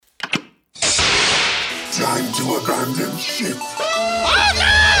Time to abandon ship. Oh no!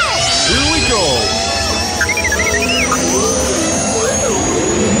 Here we go!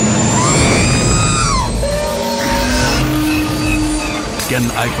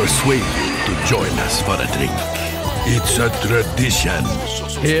 Can I persuade you to join us for a drink? It's a tradition.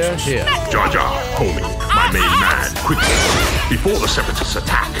 Here, here. Jar Jar, homie, my main man, quickly. Before the Separatists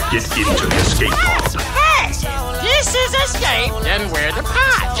attack, get into the escape pod. Hey! This is escape, and we're the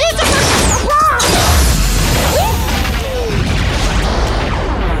pod.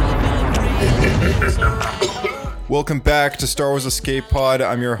 Welcome back to Star Wars Escape Pod.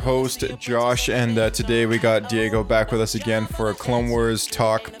 I'm your host, Josh, and today we got Diego back with us again for a Clone Wars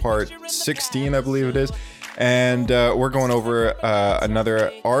Talk Part 16, I believe it is. And we're going over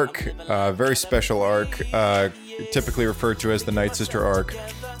another arc, very special arc, typically referred to as the Night Sister arc.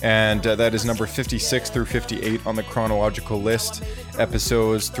 And that is number 56 through 58 on the chronological list,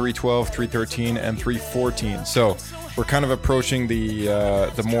 episodes 312, 313, and 314. So we're kind of approaching the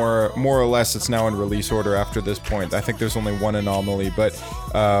more or less it's now in release order after this point. I think there's only one anomaly, but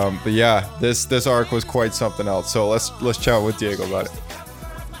yeah, this arc was quite something else. So let's chat with Diego about it.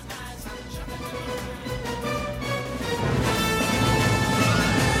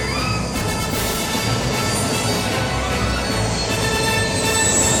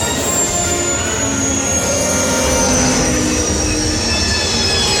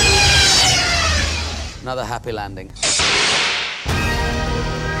 Another happy landing.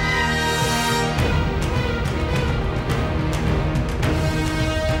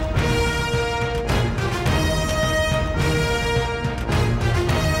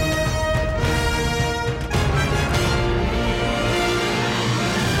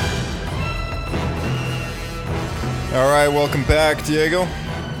 All right, welcome back, Diego.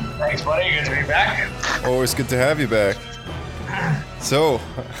 Thanks, buddy. Good to be back. Always good to have you back. So,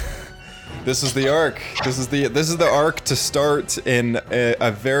 this is the arc. This is the arc to start in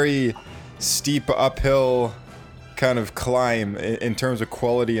a very steep uphill kind of climb in terms of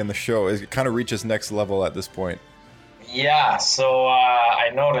quality in the show. It kind of reaches next level at this point. Yeah, so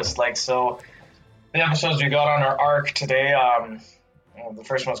I noticed, the episodes we got on our arc today, the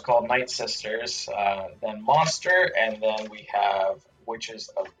first one's called Night Sisters, then Monster, and then we have Witches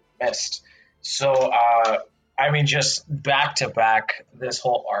of Mist. So, just back to back, this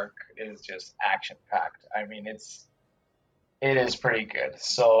whole arc is just action packed. It is pretty good.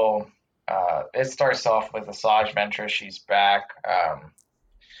 So it starts off with Asajj Ventress. She's back.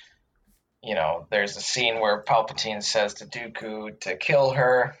 There's a scene where Palpatine says to Dooku to kill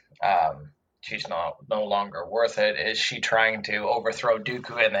her. She's no longer worth it. Is she trying to overthrow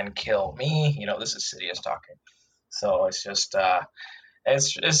Dooku and then kill me? This is Sidious talking. So it's just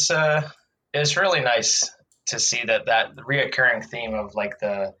it's really nice to see that reoccurring theme of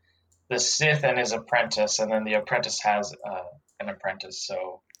the Sith and his apprentice, and then the apprentice has an apprentice.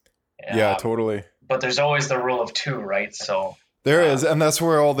 So yeah, totally. But there's always the rule of two, right? So there is, and that's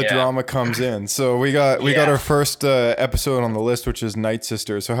where all the drama comes in. So we got our first episode on the list, which is Night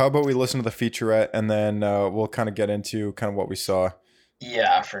Sisters. So how about we listen to the featurette, and then we'll kind of get into kind of what we saw.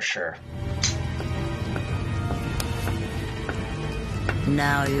 Yeah, for sure.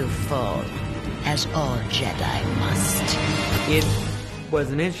 Now you fall, as all Jedi must. It was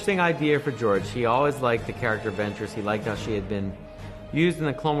an interesting idea for George. He always liked the character Ventress. He liked how she had been used in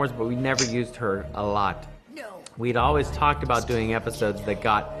the Clone Wars, but we never used her a lot. We'd always talked about doing episodes that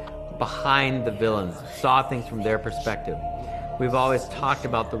got behind the villains, saw things from their perspective. We've always talked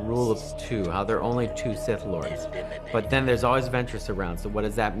about the rule of two, how there are only two Sith Lords. But then there's always Ventress around, so what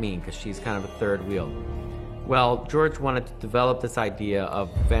does that mean? Because she's kind of a third wheel. Well, George wanted to develop this idea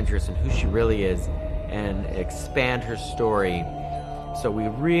of Ventress and who she really is and expand her story so we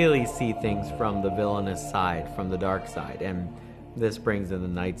really see things from the villainous side, from the dark side, and this brings in the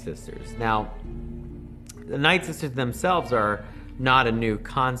Night Sisters. Now, the Night Sisters themselves are not a new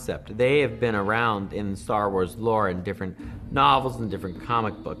concept. They have been around in Star Wars lore in different novels and different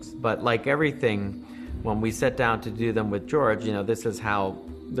comic books, but like everything, when we sit down to do them with George, this is how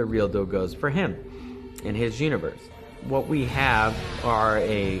the real deal goes for him in his universe. What we have are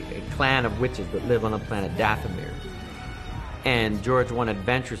a clan of witches that live on the planet Dathomir. And George wanted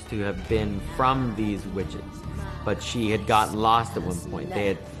Ventress to have been from these witches, but she had gotten lost at one point.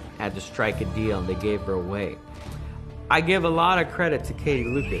 They had to strike a deal and they gave her away. I give a lot of credit to Katie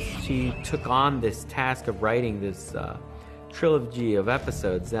Lucas. She took on this task of writing this trilogy of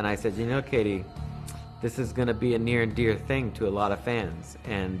episodes, and I said, Katie, this is going to be a near and dear thing to a lot of fans,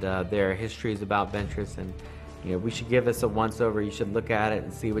 and there are histories about Ventress, and we should give this a once-over. You should look at it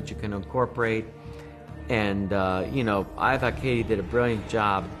and see what you can incorporate. And, I thought Katie did a brilliant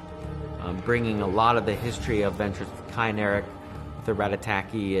job bringing a lot of the history of Ventress, Kyn Eric, the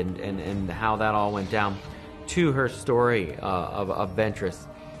Ratataki, and how that all went down to her story of Ventress.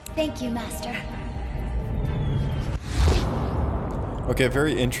 Thank you, Master. Okay,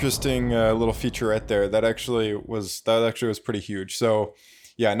 very interesting little featurette there. That actually was pretty huge. So,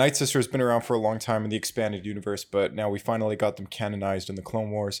 yeah, Night Sister has been around for a long time in the expanded universe, but now we finally got them canonized in the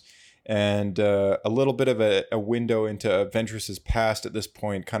Clone Wars, and a little bit of a window into Ventress's past at this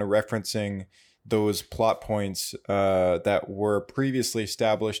point, kind of referencing those plot points that were previously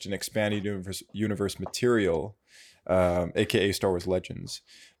established in expanded universe material, aka Star Wars Legends,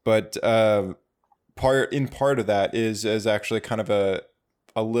 but. Part of that is actually kind of a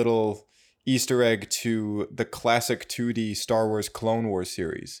little Easter egg to the classic 2D Star Wars Clone Wars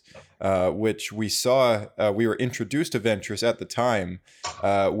series, which we saw. We were introduced to Ventress at the time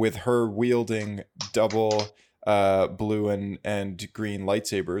with her wielding double blue and green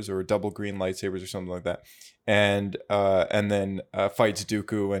lightsabers, or double green lightsabers, or something like that, and then fights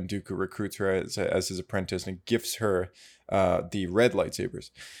Dooku, and Dooku recruits her as his apprentice and gifts her the red lightsabers.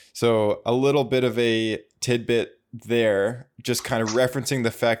 So a little bit of a tidbit there, just kind of referencing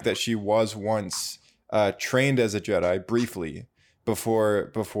the fact that she was once trained as a Jedi briefly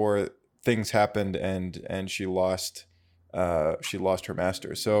before things happened and she lost her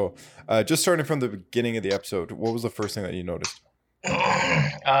master. So just starting from the beginning of the episode, what was the first thing that you noticed?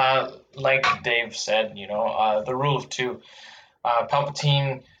 Like Dave said, the rule of two.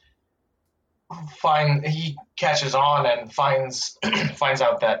 Palpatine he catches on and finds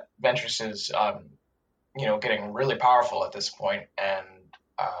out that Ventress is getting really powerful at this point, and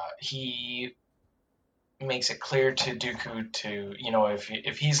he makes it clear to Dooku to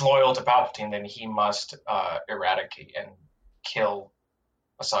if he's loyal to Palpatine, then he must eradicate and kill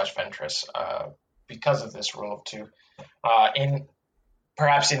Asajj Ventress because of this rule of two,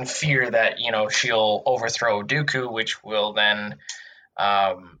 perhaps in fear that she'll overthrow Dooku, which will then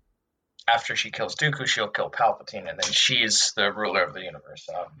after she kills Dooku, she'll kill Palpatine, and then she's the ruler of the universe,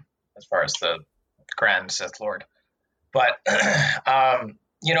 as far as the Grand Sith Lord. But,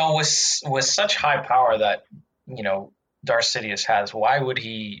 with such high power that, Darth Sidious has, why would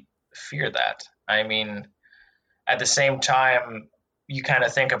he fear that? I mean, at the same time, you kind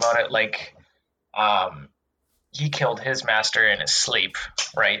of think about it like he killed his master in his sleep,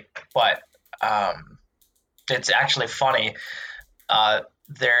 right? But it's actually funny.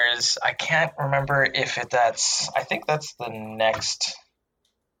 I can't remember if I think that's the next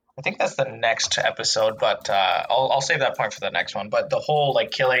episode, but I'll save that point for the next one. But the whole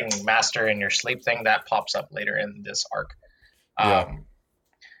killing master in your sleep thing, that pops up later in this arc.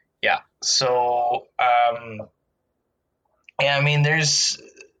 Yeah. So I mean, there's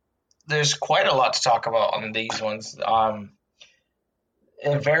quite a lot to talk about on these ones.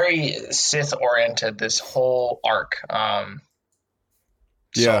 Very Sith oriented, this whole arc.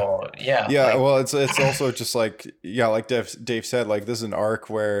 Well, it's also just like Dave said, This is an arc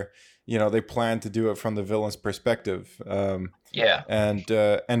where they plan to do it from the villain's perspective. And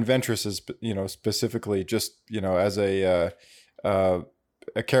Ventress is specifically just as a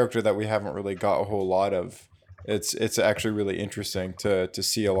character that we haven't really got a whole lot of. It's actually really interesting to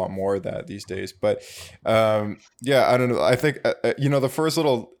see a lot more of that these days. But I don't know. I think the first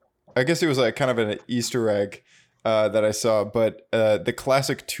little, I guess it was kind of an Easter egg that I saw, but the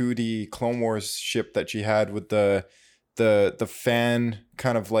classic 2D Clone Wars ship that she had with the fan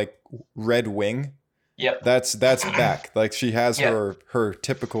kind of red wing. Yep. That's back. She has her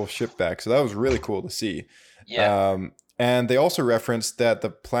typical ship back. So that was really cool to see. Yeah. And they also referenced that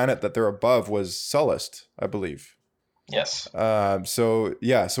the planet that they're above was Sullust, I believe. Yes. So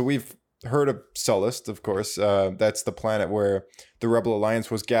we've heard of Sullust, of course. That's the planet where the Rebel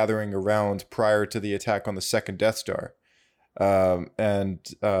Alliance was gathering around prior to the attack on the second Death Star. And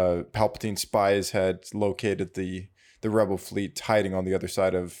Palpatine spies had located the Rebel fleet hiding on the other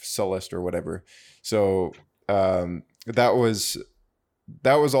side of Sullust or whatever. So that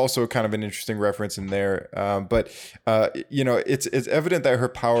was also kind of an interesting reference in there. But it's evident that her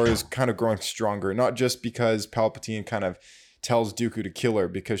power is kind of growing stronger, not just because Palpatine kind of tells Dooku to kill her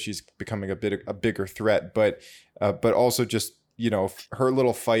because she's becoming a bigger threat, but also just her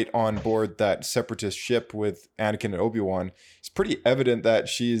little fight on board that Separatist ship with Anakin and Obi-Wan. It's pretty evident that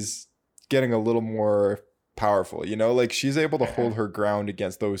she's getting a little more powerful. She's able to hold her ground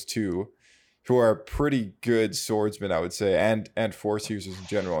against those two, who are pretty good swordsmen, I would say, and Force users in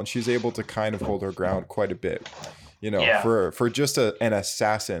general, and she's able to kind of hold her ground quite a bit. For just an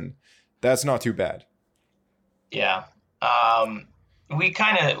assassin, that's not too bad. Yeah. We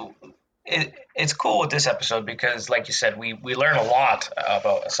kind of it's cool with this episode because, like you said, we learn a lot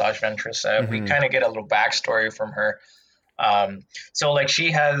about Asajj Ventress. We kind of get a little backstory from her. So like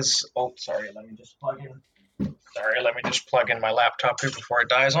she has. Oh, sorry. Let me just plug in my laptop here before it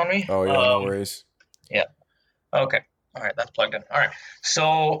dies on me. Oh yeah, no worries. Yeah. Okay. All right, that's plugged in. All right.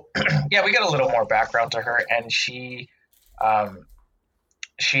 So yeah, we get a little more background to her, and she has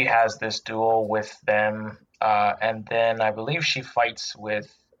this duel with them, and then I believe she fights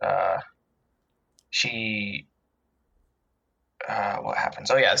with what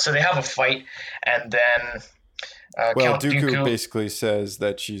happens? Oh yeah, so they have a fight, and then Count Dooku basically says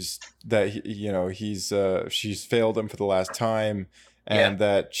that she's failed him for the last time, and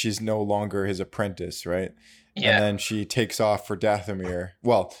that she's no longer his apprentice, right? Yeah. And then she takes off for Dathomir.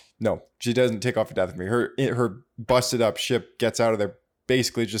 Well, no, she doesn't take off for Dathomir. Her busted up ship gets out of there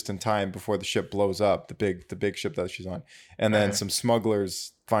basically just in time before the ship blows up, the big ship that she's on. And then some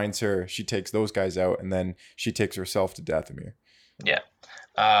smugglers finds her. She takes those guys out, and then she takes herself to Dathomir. Yeah.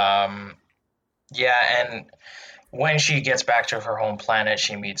 And when she gets back to her home planet,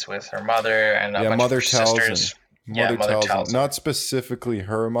 she meets with her mother and a bunch of her sisters. Mother tells him. Not specifically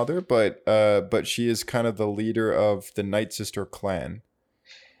her mother, but she is kind of the leader of the Night Sister clan.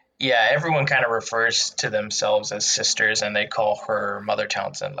 Yeah, everyone kind of refers to themselves as sisters, and they call her Mother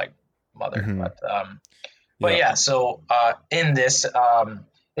Townsend like mother. Mm-hmm. So in this,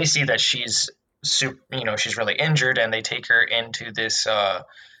 they see that she's she's really injured, and they take her into this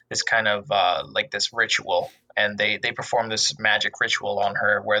kind of like this ritual. And they perform this magic ritual on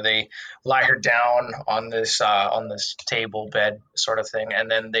her where they lie her down on this table bed sort of thing, and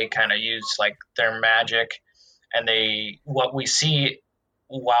then they kind of use like their magic, and what we see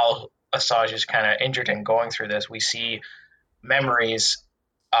while Asajj is kind of injured and going through this, we see memories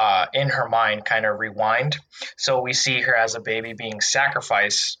in her mind kind of rewind. So we see her as a baby being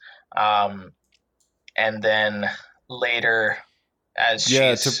sacrificed, and then later, as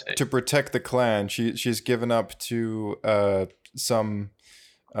to protect the clan, she's given up to some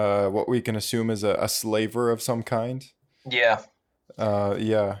what we can assume is a slaver of some kind. Yeah.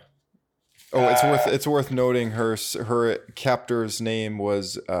 It's worth noting her captor's name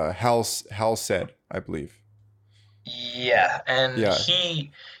was Halsed, I believe. Yeah, and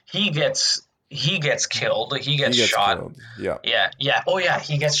he gets killed. He gets shot. Killed. Yeah. Oh yeah,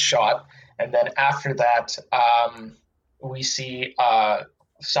 he gets shot, and then after that, we see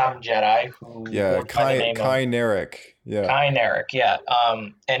some Jedi who Kai Narek. Yeah. Kai Narek, yeah.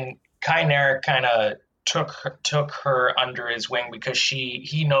 And Kai Narek kind of took her under his wing because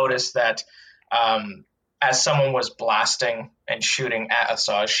he noticed that as someone was blasting and shooting at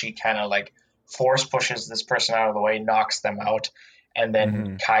Asajj, she kind of like force pushes this person out of the way, knocks them out, and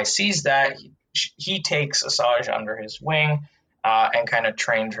then Kai sees that. He takes Asajj under his wing and kind of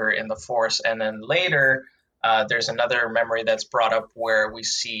trained her in the Force, and then later there's another memory that's brought up where we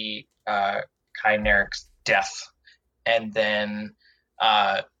see Kai Narek's death, and then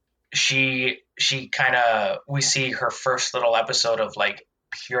we see her first little episode of like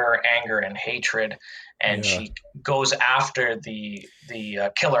pure anger and hatred, and she goes after the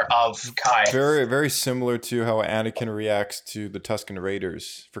killer of Kai. Very, very similar to how Anakin reacts to the Tusken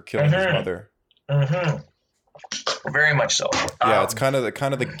Raiders for killing his mother. Very much so. Yeah, it's kind of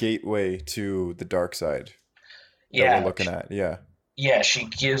the gateway to the dark side. We're looking at. Yeah, she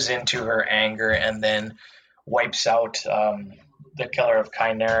gives into her anger and then wipes out the killer of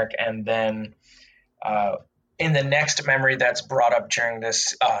Kai Narek, and then in the next memory that's brought up during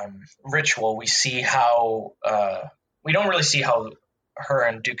this ritual, we see how we don't really see how her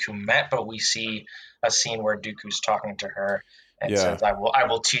and Dooku met, but we see a scene where Dooku's talking to her and says, I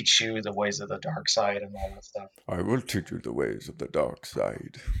will teach you the ways of the dark side and all that stuff. I will teach you the ways of the dark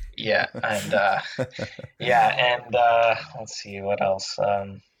side. Yeah, and let's see what else.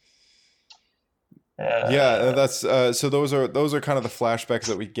 That's so those are kind of the flashbacks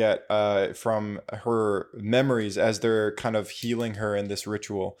that we get from her memories as they're kind of healing her in this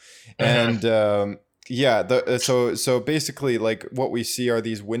ritual. And so basically, like, what we see are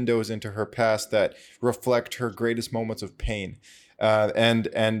these windows into her past that reflect her greatest moments of pain. And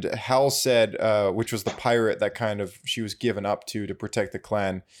Halsed, which was the pirate that kind of she was given up to protect the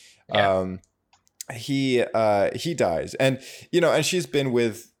clan, he dies, and and she's been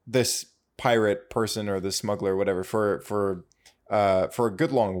with this pirate person or the smuggler or whatever for a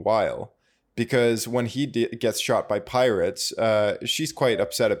good long while, because when he gets shot by pirates, she's quite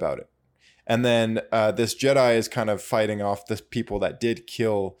upset about it. And then this Jedi is kind of fighting off the people that did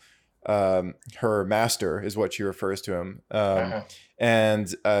kill her master, is what she refers to him. And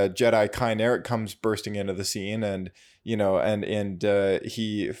Jedi Kynerik comes bursting into the scene, and he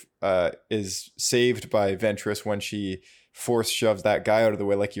is saved by Ventress when she force shoves that guy out of the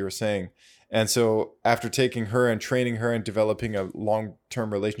way, like you were saying. And so after taking her and training her and developing a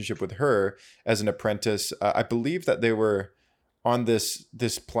long-term relationship with her as an apprentice, I believe that they were on this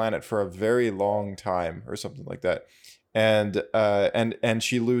planet for a very long time or something like that. And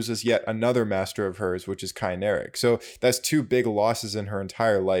she loses yet another master of hers, which is Kynerik. So that's two big losses in her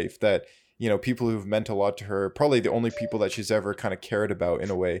entire life that, people who've meant a lot to her, probably the only people that she's ever kind of cared about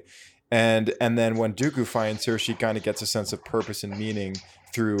in a way. And then when Dooku finds her, she kind of gets a sense of purpose and meaning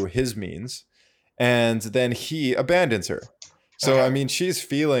through his means. And then he abandons her. So, I mean, she's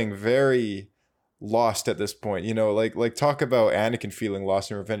feeling very lost at this point, like talk about Anakin feeling lost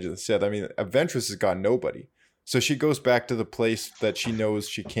in Revenge of the Sith. I mean, Ventress has got nobody. So she goes back to the place that she knows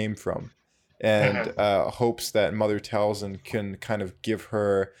she came from, and hopes that Mother Talzin can kind of give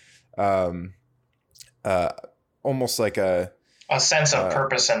her almost like a sense of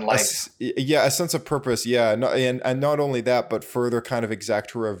purpose in life. A sense of purpose. Yeah. And not only that, but further kind of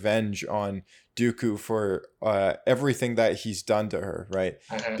exact revenge on Dooku for everything that he's done to her, right?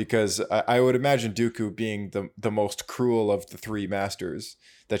 Because I would imagine Dooku being the most cruel of the three masters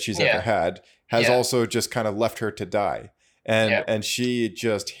that she's ever had, has also just kind of left her to die. And she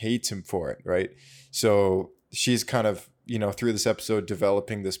just hates him for it, right? So she's kind of, through this episode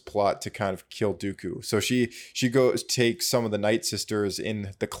developing this plot to kind of kill Dooku. So she goes take some of the Night Sisters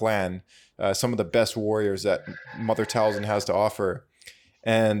in the clan, some of the best warriors that Mother Talzin has to offer.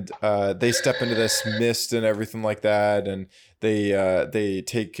 And they step into this mist and everything like that, and they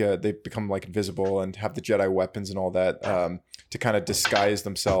become like invisible and have the Jedi weapons and all that to kind of disguise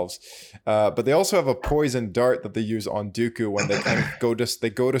themselves. But they also have a poison dart that they use on Dooku when they kind of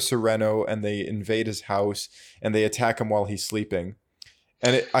go to Sereno and they invade his house and they attack him while he's sleeping.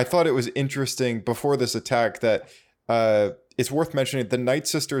 And I thought it was interesting before this attack that it's worth mentioning the Night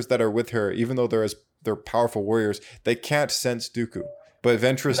Sisters that are with her, even though they're powerful warriors, they can't sense Dooku. But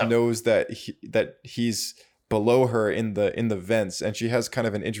Ventress knows that he's below her in the vents, and she has kind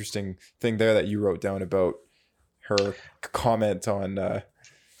of an interesting thing there that you wrote down about her comment on. Oh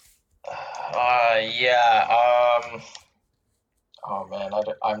man,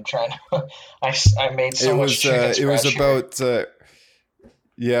 I'm trying to. I made so much. It was about.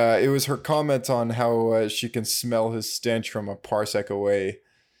 It was her comment on how she can smell his stench from a parsec away.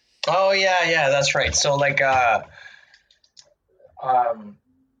 Oh yeah, that's right. So like.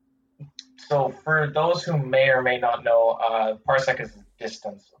 So for those who may or may not know, parsec is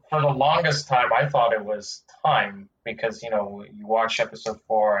distance. For the longest time, I thought it was time because, you watch episode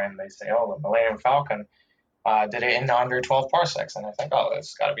 4 and they say, oh, the Millennium Falcon did it in under 12 parsecs. And I think, oh,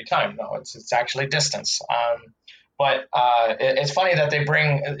 it's got to be time. No, it's actually distance. But it's funny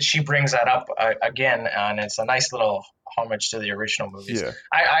that she brings that up again, and it's a nice little homage to the original movies. Yeah.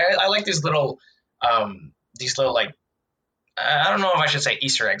 I like these little like, I don't know if I should say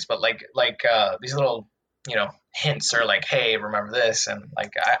Easter eggs, but like these little, hints are like, hey, remember this? And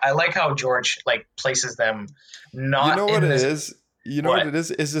like, I like how George like places them not. You know what it is? You know what it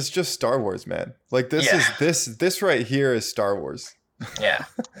is? Is this just Star Wars, man? Like this right here is Star Wars. Yeah,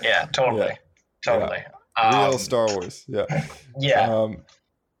 totally. Real Star Wars. Yeah.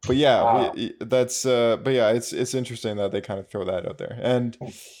 But it's interesting that they kind of throw that out there, and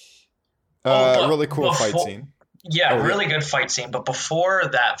really cool fight scene. Really good fight scene. But before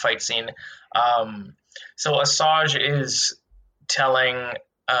that fight scene, so Asajj is telling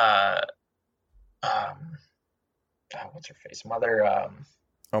what's her face? Mother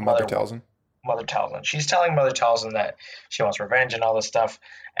Talzin. Mother Talzin. She's telling Mother Talzin that she wants revenge and all this stuff,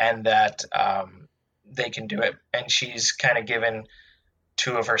 and that they can do it. And she's kind of given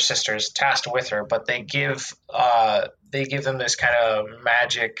 2 of her sisters tasked with her, but they give them this kind of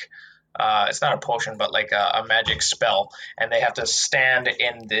magic. It's not a potion, but like a magic spell, and they have to stand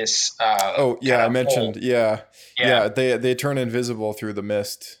in this. I mentioned. Hole. They turn invisible through the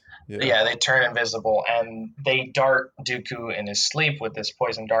mist. Yeah, they turn invisible, and they dart Dooku in his sleep with this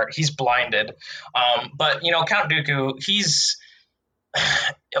poison dart. He's blinded, but Count Dooku, he's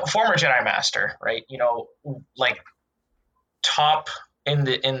a former Jedi Master, right? Like top in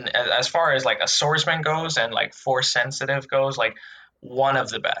as far as like a swordsman goes, and like Force sensitive goes, like. One of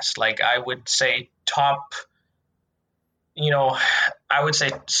the best. Like I would say top, I would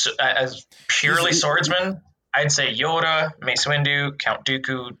say as purely swordsman, I'd say Yoda, Mace Windu, Count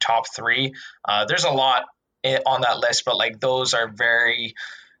Dooku, top 3. There's a lot on that list, but like those are very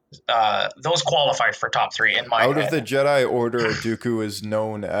those qualify for top 3 in my Out head. of the Jedi Order, Dooku is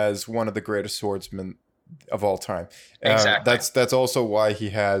known as one of the greatest swordsmen of all time. Exactly. That's also why he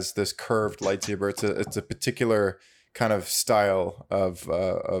has this curved lightsaber. It's a particular kind of style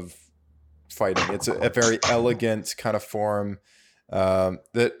of fighting. It's a very elegant kind of form.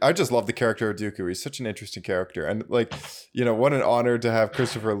 That I just love the character of Dooku. He's such an interesting character, and like, you know, what an honor to have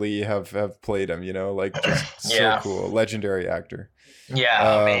Christopher Lee have played him. You know, like, just so cool, legendary actor.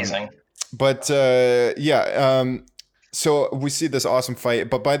 Yeah, amazing. But so we see this awesome fight,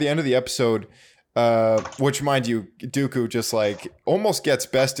 but by the end of the episode, which, mind you, Dooku just like almost gets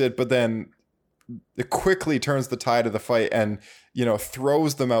bested, but then it quickly turns the tide of the fight and, you know,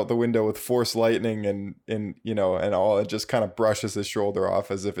 throws them out the window with force lightning and you know, and all, it just kind of brushes his shoulder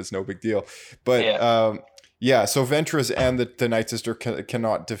off as if it's no big deal. But so Ventress and the Night Sister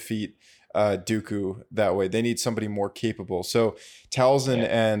cannot defeat Dooku that way. They need somebody more capable. So Talzin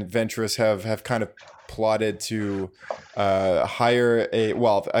and Ventress have kind of plotted to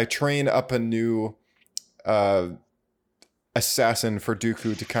train up a new assassin for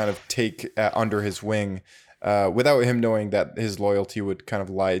Dooku to kind of take under his wing, without him knowing that his loyalty would kind of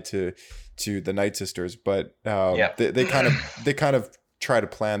lie to the Night Sisters. But they kind of try to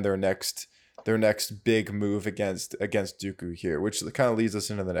plan their next big move against Dooku here, which kind of leads us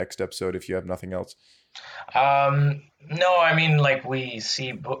into the next episode if you have nothing else. No, I mean, like, we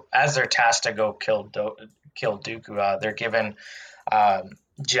see as they're tasked to go kill Dooku, they're given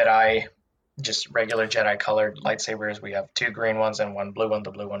Jedi, just regular Jedi colored lightsabers. We have 2 green ones and 1 blue one. The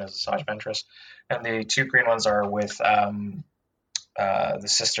blue one is Asajj Ventress, and the 2 green ones are with the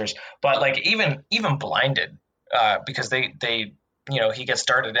sisters. But like, even blinded, because they you know, he gets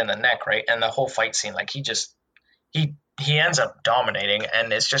darted in the neck, right? And the whole fight scene, like, he ends up dominating,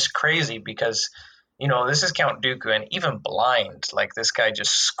 and it's just crazy because, you know, this is Count Dooku, and even blind, like, this guy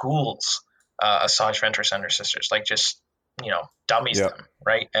just schools Asajj Ventress and her sisters, like, just, you know, dummies them,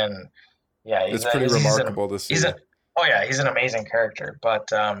 right? And it's pretty remarkable to see. He's an amazing character. But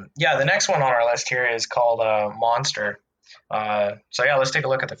the next one on our list here is called Monster. Let's take a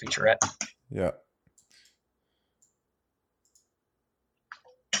look at the featurette. Yeah.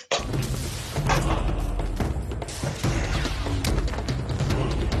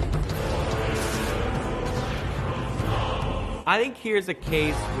 I think here's a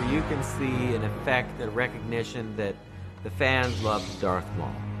case where you can see an effect, a recognition that the fans loved Darth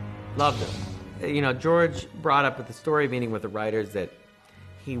Maul. Loved him. You know, George brought up at the story meeting with the writers that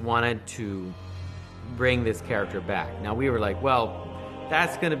he wanted to bring this character back. Now, we were like, well,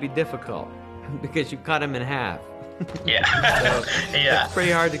 that's going to be difficult because you cut him in half. Yeah. It's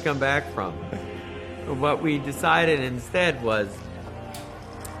pretty hard to come back from. What we decided instead was,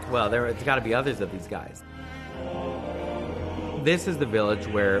 well, there's got to be others of these guys. This is the village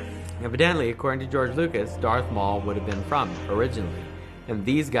where, evidently, according to George Lucas, Darth Maul would have been from originally. And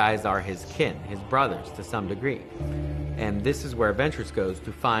these guys are his kin, his brothers to some degree. And this is where Ventress goes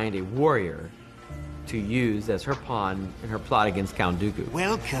to find a warrior to use as her pawn in her plot against Count Dooku.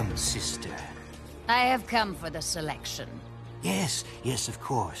 Welcome, sister. I have come for the selection. Yes, of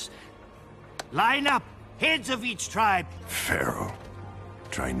course. Line up, heads of each tribe. Pharaoh,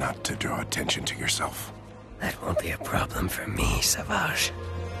 try not to draw attention to yourself. That won't be a problem for me, Savage.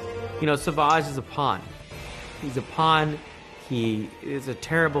 You know, Savage is a pawn. He's a pawn. He is a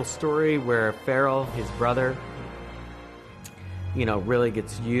terrible story where Farrell, his brother, you know, really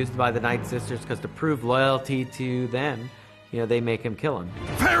gets used by the Night Sisters because to prove loyalty to them, you know, they make him kill him.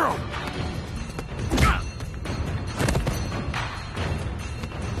 Pharaoh!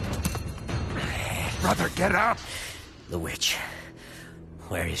 Brother, get up! The witch.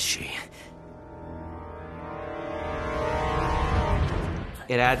 Where is she?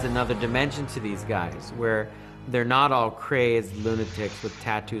 It adds another dimension to these guys where they're not all crazed lunatics with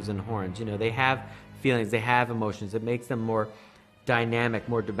tattoos and horns. You know, they have feelings, they have emotions. It makes them more dynamic,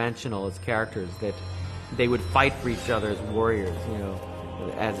 more dimensional as characters, that they would fight for each other as warriors, you know,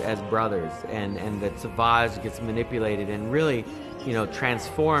 as brothers, and that Savage gets manipulated and really, you know,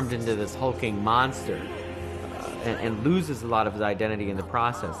 transformed into this hulking monster, and loses a lot of his identity in the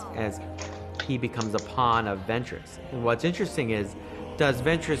process as he becomes a pawn of Ventress. And what's interesting is, does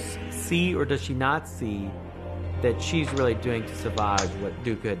Ventress see or does she not see that she's really doing to Savage what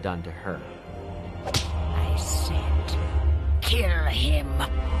Dooku had done to her? I said, kill him.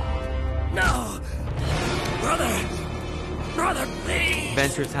 No! Brother, please!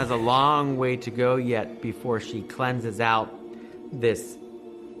 Ventress has a long way to go yet before she cleanses out this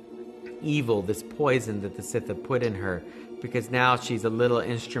evil, this poison that the Sith have put in her, because now she's a little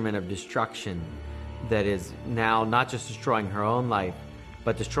instrument of destruction that is now not just destroying her own life,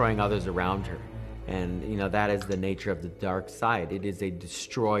 but destroying others around her. And, you know, that is the nature of the dark side. It is a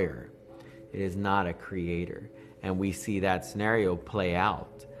destroyer. It is not a creator. And we see that scenario play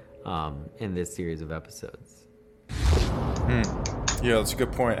out in this series of episodes. Yeah, that's a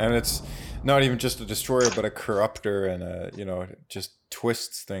good point. And it's not even just a destroyer, but a corrupter, and just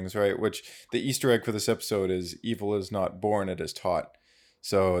twists things, right? Which the Easter egg for this episode is evil is not born, it is taught.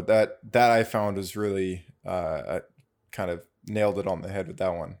 So that I found was really kind of nailed it on the head with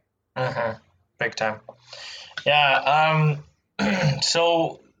that one. Big time. Yeah.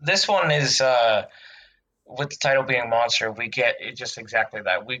 So this one is with the title being Monster, we get just exactly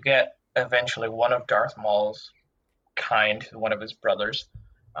that. We get eventually one of Darth Maul's kind, one of his brothers.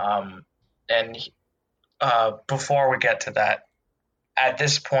 And before we get to that, at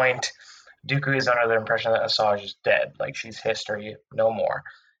this point, Dooku is under the impression that Asajj is dead, like she's history, no more.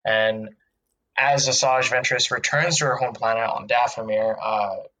 And as Asajj Ventress returns to her home planet on Dathomir,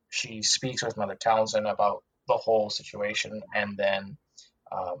 she speaks with Mother Townsend about the whole situation, and then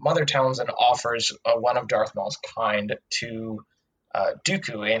Mother Townsend offers one of Darth Maul's kind to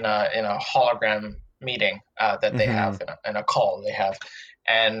Dooku in a hologram meeting that they have, in a call they have.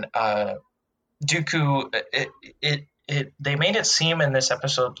 And Dooku, they made it seem in this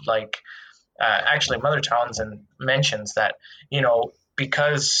episode like, actually Mother Townsend mentions that,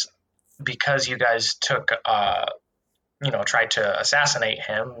 because you guys took, tried to assassinate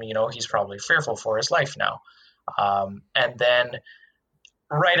him, he's probably fearful for his life now. And then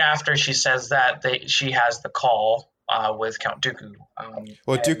right after she says that, she has the call with Count Dooku.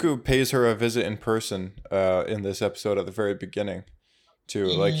 Dooku pays her a visit in person in this episode at the very beginning too.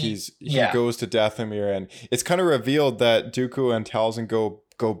 Like he goes to Dathomir, and it's kind of revealed that Dooku and Talzin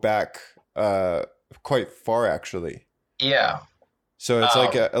go back quite far, actually. Yeah. So it's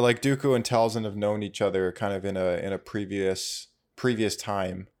like Dooku and Talzin have known each other kind of in a previous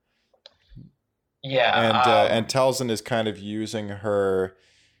time. Yeah. And Talzin is kind of using her,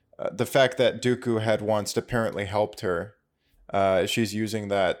 the fact that Dooku had once apparently helped her. She's using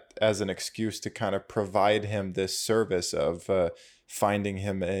that as an excuse to kind of provide him this service of finding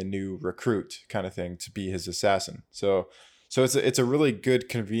him a new recruit kind of thing to be his assassin. So it's a really good,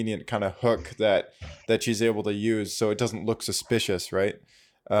 convenient kind of hook that she's able to use, so it doesn't look suspicious, right?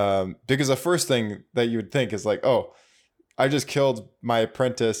 Because the first thing that you would think is like, oh, I just killed my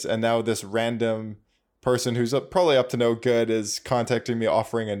apprentice, and now this random person who's probably up to no good is contacting me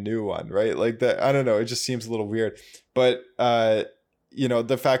offering a new one, right? Like that, I don't know, it just seems a little weird. But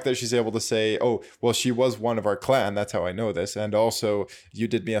the fact that she's able to say, oh, well, she was one of our clan, that's how I know this, and also you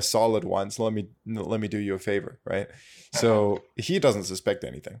did me a solid once, let me do you a favor, right? So he doesn't suspect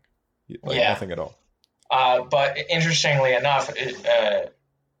anything, nothing at all. But interestingly enough,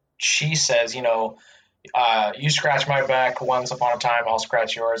 she says, you scratch my back once upon a time, I'll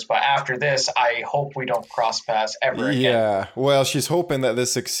scratch yours. But after this, I hope we don't cross paths ever again. Yeah, well, she's hoping that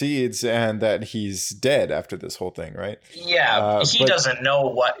this succeeds and that he's dead after this whole thing, right? Yeah, he doesn't know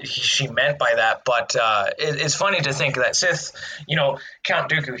what she meant by that. But it's funny to think that Sith, Count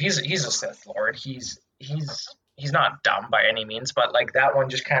Dooku, he's a Sith Lord. He's not dumb by any means, but like that one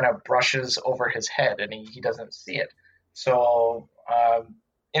just kind of brushes over his head and he doesn't see it. So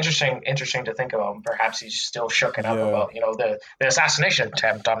interesting to think about. Perhaps he's still shooken up about the assassination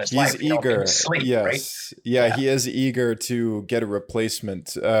attempt on his life. He's eager. Sleep, yes. Right? Yeah, he is eager to get a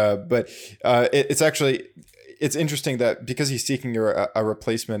replacement. But it's interesting that because he's seeking a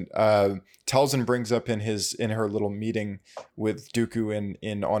replacement, Talzin brings up in her little meeting with Dooku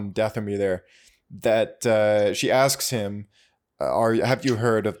on Dathomir there, that she asks him, have you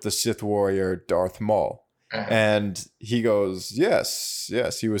heard of the Sith warrior Darth Maul? And he goes, yes,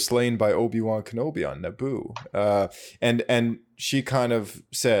 he was slain by Obi-Wan Kenobi on Naboo. And she kind of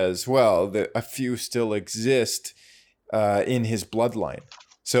says, well, a few still exist in his bloodline.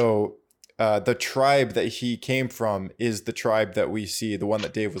 So the tribe that he came from is the tribe that we see, the one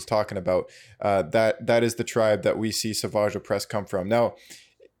that Dave was talking about. That is the tribe that we see Savage Opress come from. Now,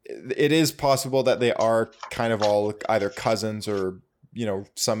 it is possible that they are kind of all either cousins or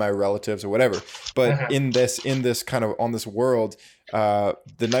semi-relatives or whatever, but in this kind of on this world,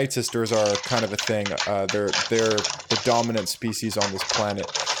 the Night Sisters are kind of a thing. They're the dominant species on this planet,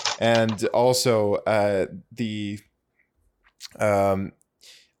 and also the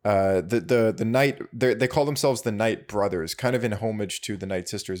Night, they call themselves the Night Brothers, kind of in homage to the Night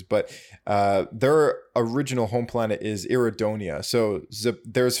Sisters, but their original home planet is Iridonia. So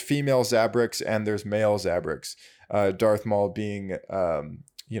there's female Zabrix and there's male Zabrix. Darth Maul being,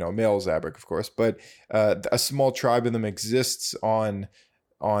 male Zabrak, of course, but a small tribe of them exists on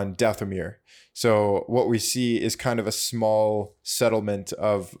Dathomir. So what we see is kind of a small settlement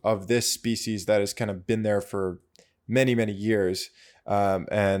of this species that has kind of been there for many, many years,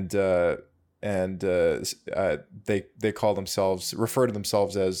 and they refer to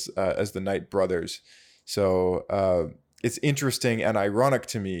themselves as the Night Brothers. So it's interesting and ironic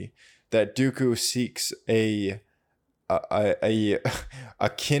to me that Dooku seeks a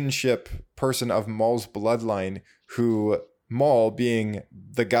kinship person of Maul's bloodline, who Maul, being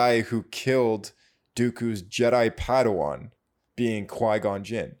the guy who killed Dooku's Jedi Padawan, being Qui-Gon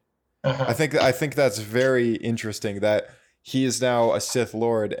Jinn. I think that's very interesting that he is now a Sith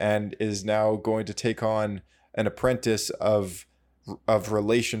Lord and is now going to take on an apprentice of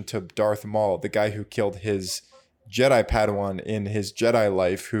relation to Darth Maul, the guy who killed his Jedi Padawan in his Jedi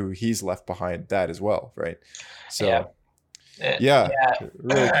life, who he's left behind that as well, right? So yeah,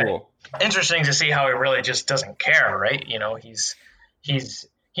 really cool. Interesting to see how he really just doesn't care, right? You know, he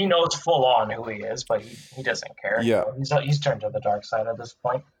knows full on who he is, but he doesn't care. Yeah, you know, he's turned to the dark side at this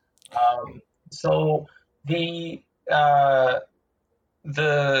point. So the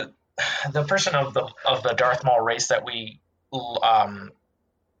person of the Darth Maul race that we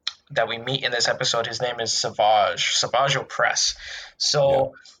meet in this episode, his name is Savage Opress.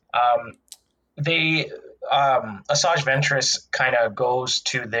 So Asajj Ventress kind of goes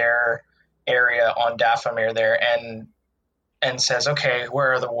to their area on Dathomir there and says, okay,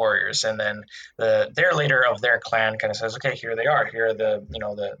 where are the warriors? And then their leader of their clan kind of says, okay, here they are. Here are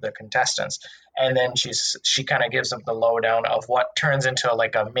the contestants. And then she kind of gives them the lowdown of what turns into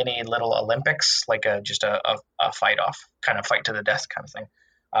like a mini little Olympics, like just a fight off, kind of fight to the death kind of thing.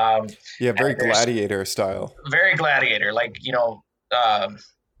 Very gladiator style. Very gladiator, like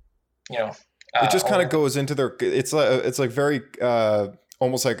it just kind of goes into their. It's like very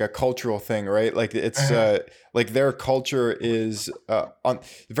almost like a cultural thing, right? Like it's like their culture is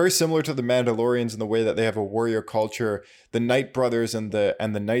very similar to the Mandalorians in the way that they have a warrior culture. The Night Brothers and the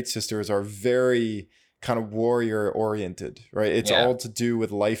Night Sisters are very kind of warrior oriented, right? It's all to do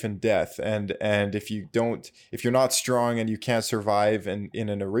with life and death, and if you're not strong and you can't survive in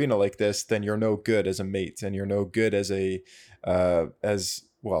an arena like this, then you're no good as a mate, and you're no good as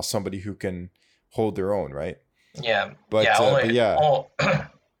somebody who can hold their own, right? Pretty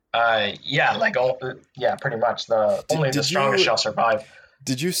much. The strongest shall survive.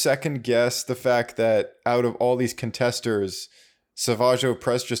 Did you second guess the fact that out of all these contesters, Savage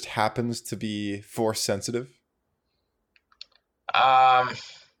Opress just happens to be Force sensitive?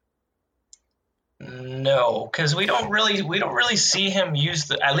 No, because we don't really see him use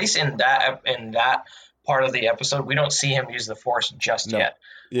at least in that part of the episode, we don't see him use the Force just yet.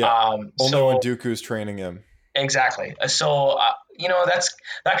 Yeah. Only when Dooku's training him. Exactly. So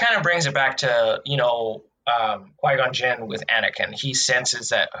that kind of brings it back to Qui-Gon Jinn with Anakin. He senses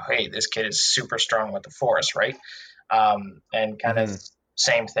that, hey, this kid is super strong with the Force, right? And kind of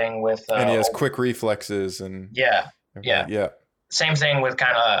same thing with and he has quick reflexes and same thing with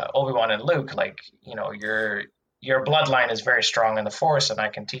kind of Obi-Wan and Luke, like, your bloodline is very strong in the Force, and I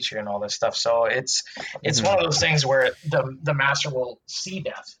can teach you and all this stuff. So it's one of those things where the master will see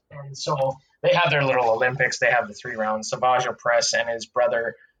that. And so they have their little Olympics. They have the 3 rounds. Savage Opress and his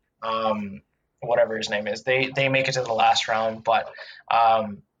brother, whatever his name is, they make it to the last round. But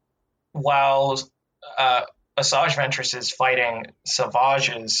while Asajj Ventress is fighting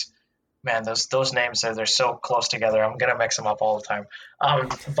Savage's, man, those names they're so close together. I'm gonna mix them up all the time.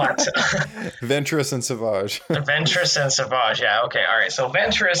 But Ventress and Savage. Ventress and Savage. Yeah. Okay. All right. So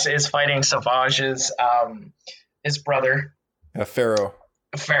Ventress is fighting Savage's his brother. Pharaoh.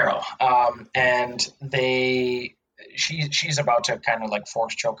 And she's about to kind of like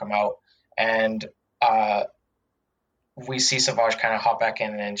force choke him out, and we see Savage kind of hop back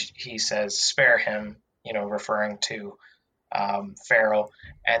in, and he says, "Spare him," referring to Pharaoh,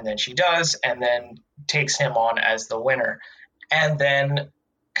 and then she does, and then takes him on as the winner, and then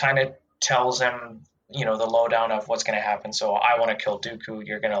kind of tells him, the lowdown of what's going to happen. So I want to kill Dooku.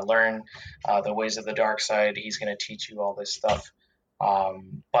 You're going to learn the ways of the dark side. He's going to teach you all this stuff,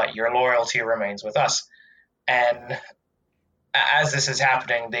 but your loyalty remains with us. And as this is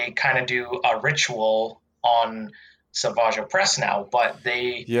happening, they kind of do a ritual on Savage Opress now, but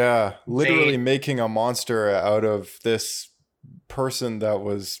they making a monster out of this person that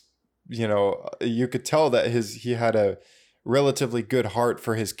was, you could tell that he had a relatively good heart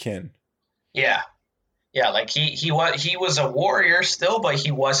for his kin. Like he was a warrior still, but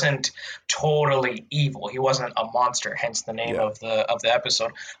he wasn't totally evil. He wasn't a monster, hence the name of the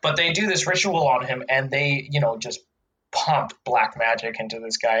episode. But they do this ritual on him, and they just pump black magic into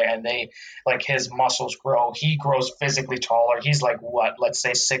this guy, and they like his muscles grow. He grows physically taller. He's like what, let's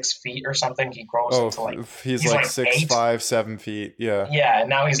say 6 feet or something. He grows into like he's like 6'5", 7 feet. Yeah. Yeah, and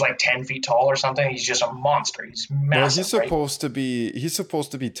now he's like 10 feet tall or something. He's just a monster. He's massive. Well, he's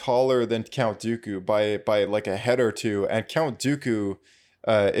supposed to be taller than Count Dooku by like a head or two, and Count Dooku.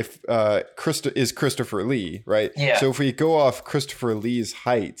 Is Christopher Lee, right? Yeah. So if we go off Christopher Lee's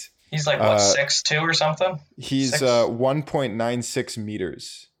height, he's like what, 6'2" or something. He's 1.96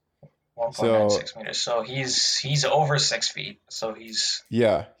 meters. 1.96 meters. So he's over 6 feet. So he's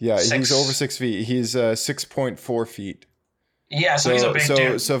he's over 6 feet. He's 6.4 feet. Yeah, so he's a big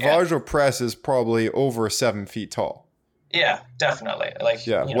dude. Savage Opress is probably over 7 feet tall. Yeah, definitely. Like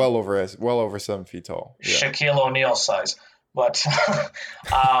well over 7 feet tall. Yeah. Shaquille O'Neal size. But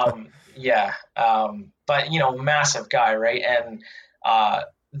but massive guy, right? And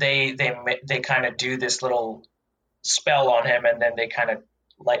they kind of do this little spell on him, and then they kind of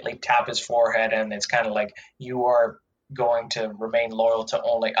lightly tap his forehead, and it's kind of like, you are going to remain loyal to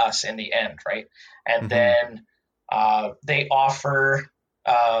only us in the end, right? And then they offer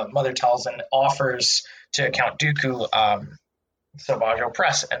Mother Talzin offers to Count Dooku Savage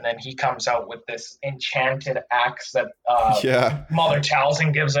Opress, and then he comes out with this enchanted axe that Mother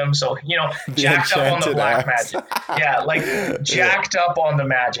Talzin gives him. So jacked up on the black magic. Yeah, like jacked up on the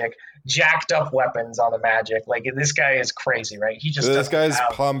magic, jacked up weapons on the magic. Like, this guy is crazy, right? This guy's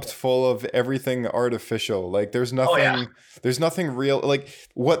pumped full of everything artificial. Like, there's nothing real. Like,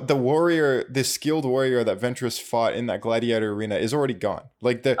 what the skilled warrior that Ventress fought in that gladiator arena is already gone.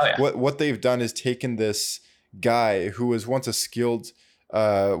 Like, what they've done is taken this guy who was once a skilled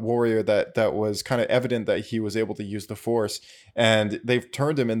warrior that was kind of evident that he was able to use the Force, and they've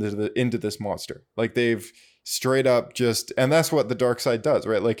turned him into this monster. Like, they've straight up and that's what the dark side does,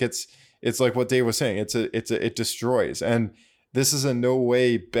 right? Like, it's like what Dave was saying. It destroys, and this is in no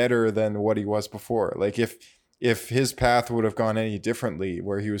way better than what he was before. Like, if his path would have gone any differently,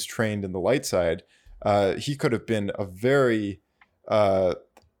 where he was trained in the light side, he could have been a very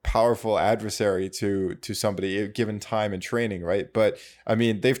powerful adversary to somebody given time and training, right? But I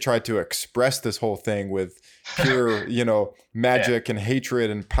mean, they've tried to express this whole thing with pure magic and hatred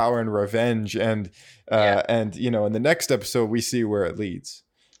and power and revenge, and in the next episode we see where it leads.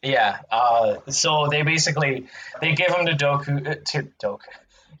 So they give him to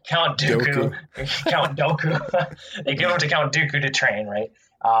Count Dooku. Count Dooku. They give him to Count Dooku to train, right?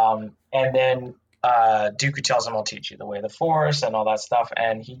 And then Dooku tells him, I'll teach you the way of the Force and all that stuff,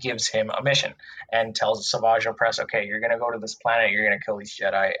 and he gives him a mission and tells Savage Opress, okay, you're going to go to this planet, you're going to kill these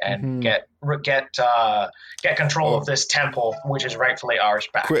Jedi and get control of this temple, which is rightfully ours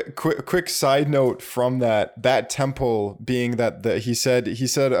back. Quick side note from that temple being he said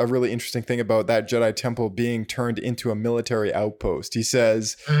a really interesting thing about that Jedi temple being turned into a military outpost. He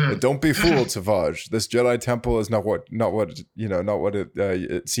says, don't be fooled, Savage. This Jedi temple is not what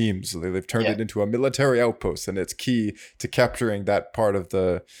it seems. They've turned it into a military outpost, and it's key to capturing that part of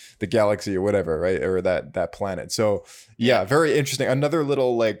the galaxy or whatever, right? Or that planet. So very interesting. Another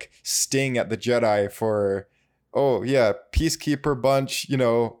little like sting at the Jedi for, peacekeeper bunch,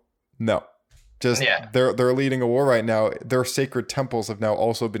 no. Just they're leading a war right now. Their sacred temples have now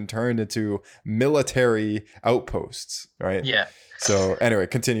also been turned into military outposts, right? Yeah. So anyway,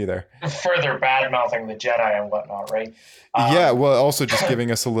 continue there. Further bad-mouthing the Jedi and whatnot, right? Also just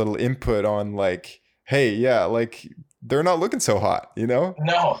giving us a little input on like, hey, like they're not looking so hot, No.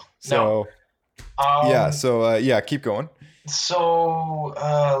 Keep going. So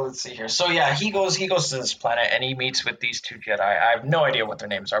let's see here. So he goes to this planet and he meets with these two Jedi. I have no idea what their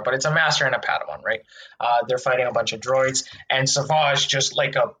names are, but it's a master and a Padawan, right? They're fighting a bunch of droids, and Savage just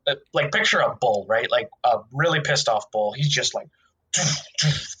like picture a bull, right? Like a really pissed off bull. He's just like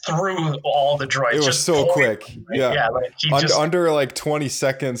through all the droids. It was so quick. Right? Yeah. Like under like 20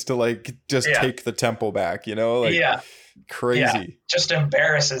 seconds to like just take the temple back, crazy. Just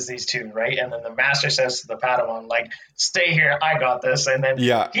embarrasses these two, right? And then the master says to the Padawan, like, stay here, I got this. And then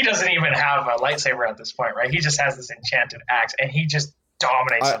he doesn't even have a lightsaber at this point, right? He just has this enchanted axe, and he just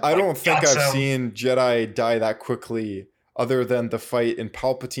dominates him. I don't think I've seen Jedi die that quickly other than the fight in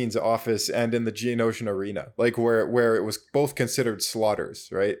Palpatine's office and in the Geonosian arena, like where it was both considered slaughters,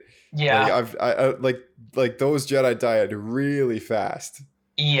 right? Yeah. Like those Jedi died really fast.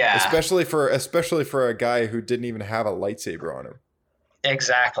 Yeah. Especially for a guy who didn't even have a lightsaber on him.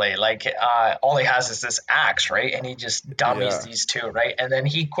 Exactly. Like all he has is this axe, right? And he just dummies these two, right? And then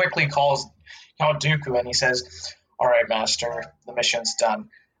he quickly calls Count Dooku and he says, all right, Master, the mission's done.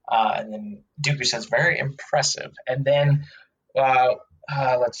 And then Dooku says, very impressive. And then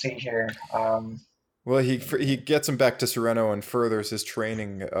let's see here. Well, he gets him back to Sereno and furthers his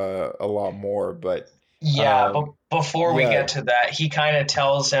training a lot more, but but before we get to that, he kind of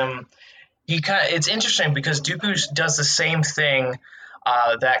tells him it's interesting because Dooku does the same thing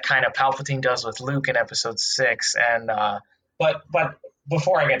that kind of Palpatine does with Luke in Episode 6, and but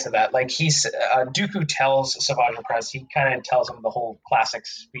before I get to that, like Dooku tells Savage Opress, he kind of tells him the whole classic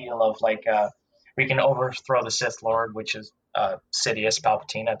spiel of like we can overthrow the Sith Lord, which is Sidious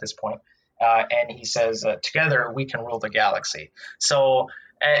Palpatine at this point. And he says, together we can rule the galaxy. So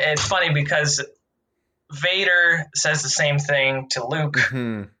it's funny because Vader says the same thing to Luke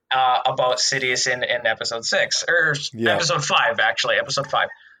about Sidious in Episode 6. Or Episode 5, actually. Episode 5.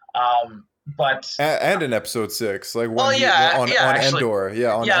 And in Episode 6. Like on actually, Endor.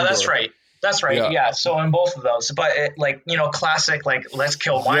 Yeah, on Endor. That's right. That's right. Yeah. So in both of those, but classic, like, let's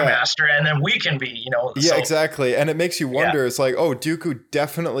kill my master and then we can be, Yeah, exactly. And it makes you wonder. It's like, oh, Dooku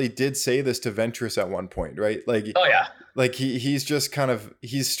definitely did say this to Ventress at one point, right? Like, oh yeah. Like he's just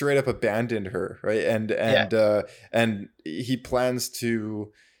he's straight up abandoned her, right? And he plans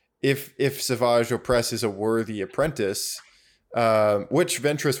to, if Savage Opress is a worthy apprentice, which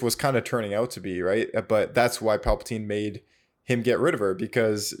Ventress was kind of turning out to be, right? But that's why Palpatine made him get rid of her,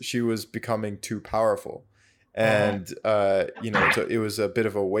 because she was becoming too powerful, and it was a bit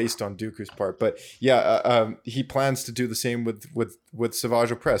of a waste on Dooku's part. But he plans to do the same with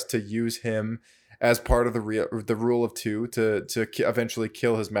Savage Opress, to use him as part of the rule of two to eventually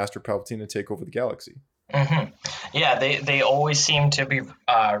kill his master Palpatine and take over the galaxy. Yeah, they always seem to be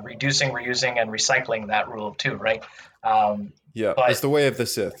reducing, reusing, and recycling that rule of two, right? But it's the way of the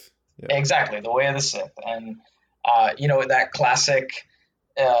Sith. Yeah. Exactly, the way of the Sith, and that classic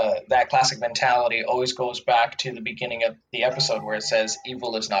mentality always goes back to the beginning of the episode where it says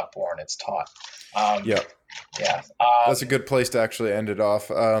evil is not born, it's taught. That's a good place to actually end it off.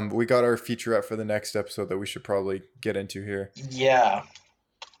 We got our featurette for the next episode that we should probably get into here.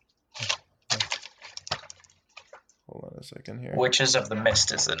 Hold on a second here. Witches of the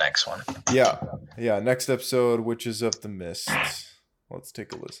Mist is the next one. Next episode, Witches of the Mist. Let's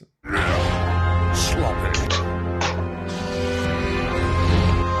take a listen. Sloppy.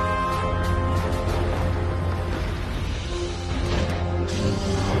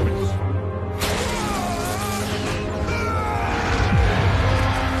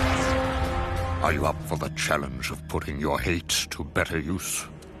 Are you up for the challenge of putting your hate to better use?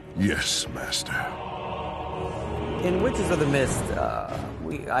 Yes, Master. In Witches of the Mist,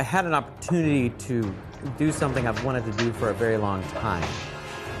 I had an opportunity to do something I've wanted to do for a very long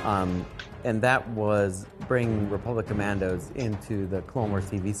time. And that was bring Republic Commandos into the Clone Wars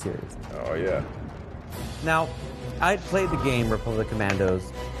TV series. Oh, yeah. Now, I played the game Republic Commandos,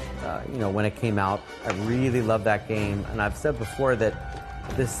 when it came out. I really loved that game, and I've said before that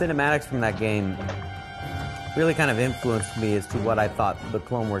the cinematics from that game really kind of influenced me as to what I thought the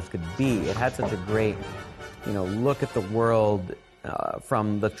Clone Wars could be. It had such a great, look at the world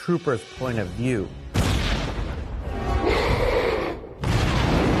from the troopers' point of view.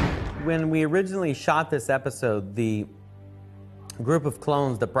 When we originally shot this episode, the group of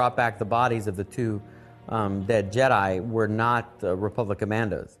clones that brought back the bodies of the two dead Jedi were not Republic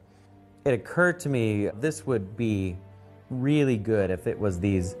Commandos. It occurred to me this would be really good if it was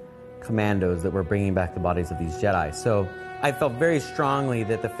these commandos that were bringing back the bodies of these Jedi. So I felt very strongly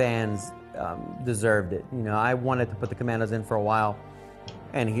that the fans deserved it. I wanted to put the commandos in for a while,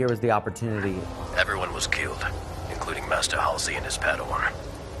 and here was the opportunity. Everyone was killed, including Master Halsey and his Padawan.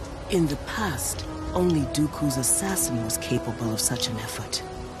 In the past, only Dooku's assassin was capable of such an effort.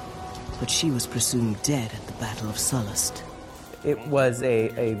 But she was presumed dead at the Battle of Sullust. It was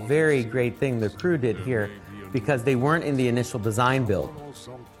a very great thing the crew did here, because they weren't in the initial design build.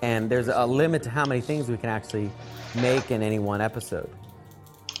 And there's a limit to how many things we can actually make in any one episode.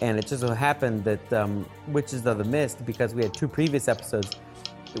 And it just so happened that Witches of the Mist, because we had two previous episodes,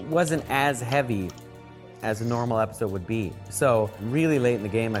 it wasn't as heavy as a normal episode would be. So really late in the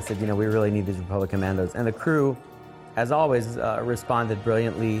game, I said, we really need these Republic Commandos. And the crew, as always, responded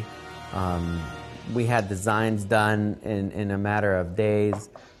brilliantly. We had designs done in a matter of days.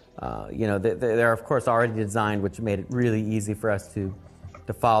 They're of course already designed, which made it really easy for us to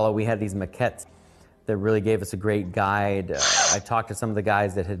follow. We had these maquettes that really gave us a great guide. I talked to some of the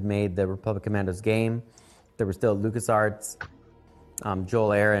guys that had made the Republic Commandos game. There were still at LucasArts.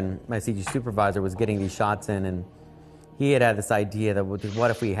 Joel Aaron, my CG supervisor, was getting these shots in, and he had this idea that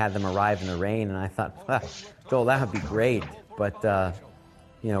what if we had them arrive in the rain? And I thought, Joel, that would be great. But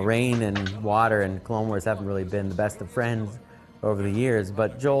rain and water and Clone Wars haven't really been the best of friends over the years.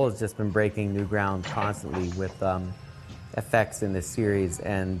 But Joel has just been breaking new ground constantly with effects in this series,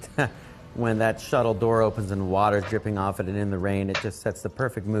 and when that shuttle door opens and water's dripping off it and in the rain, it just sets the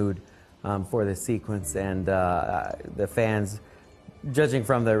perfect mood for this sequence. And the fans, judging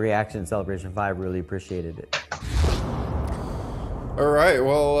from the reaction in Celebration 5, really appreciated it. All right,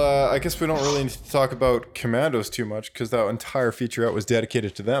 well, I guess we don't really need to talk about Commandos too much because that entire featurette was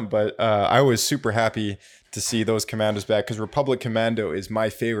dedicated to them. But I was super happy to see those Commandos back because Republic Commando is my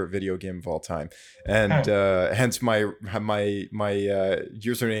favorite video game of all time, and hence my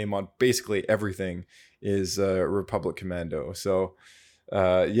username on basically everything is Republic Commando. So.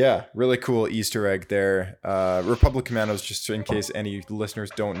 Yeah, really cool Easter egg there. Republic Commandos, just in case any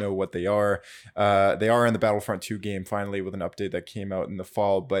listeners don't know what they are in the Battlefront 2 game finally with an update that came out in the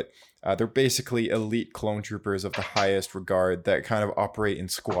fall, but they're basically elite clone troopers of the highest regard that kind of operate in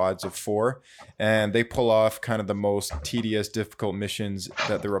squads of 4, and they pull off kind of the most tedious, difficult missions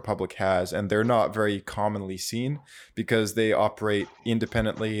that the Republic has, and they're not very commonly seen because they operate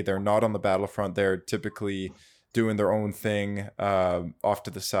independently. They're not on the battlefront. They're typically doing their own thing off to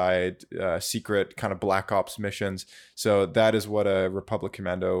the side, secret kind of Black Ops missions. So that is what a Republic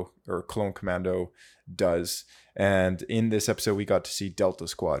Commando or Clone Commando does. And in this episode, we got to see Delta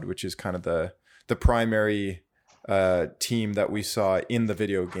Squad, which is kind of the primary team that we saw in the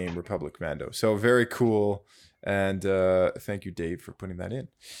video game Republic Commando. So very cool. And thank you, Dave, for putting that in.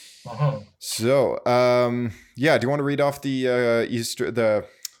 So yeah, do you want to read off the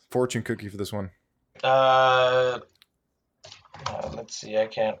fortune cookie for this one? Let's see. I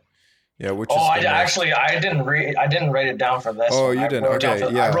can't. Yeah, which? Oh, I didn't write it down for this. Oh, one. you didn't.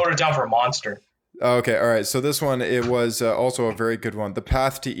 Okay, yeah. I wrote it down for Monster. Okay, all right. So this one, it was also a very good one. The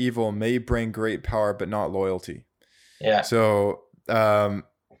path to evil may bring great power, but not loyalty. Yeah. So,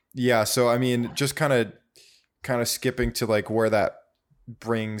 yeah. So I mean, just kind of skipping to like where that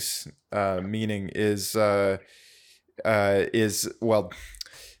brings meaning is well.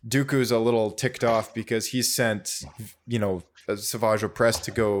 Dooku's a little ticked off because he sent, Savage Opress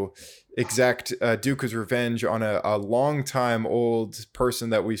to go exact Dooku's revenge on a long time old person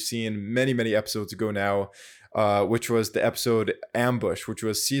that we've seen many, many episodes ago now, which was the episode Ambush, which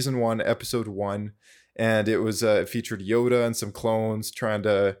was season 1, episode 1. And it was featured Yoda and some clones trying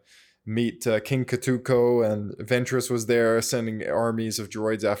to meet King Katuko, and Ventress was there sending armies of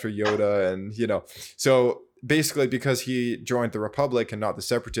droids after Yoda. And, so basically because he joined the Republic and not the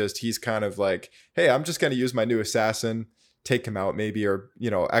Separatist, he's kind of like, hey, I'm just going to use my new assassin, take him out maybe, or,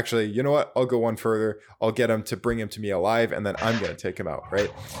 actually, you know what? I'll go one further. I'll get him to bring him to me alive, and then I'm going to take him out, right?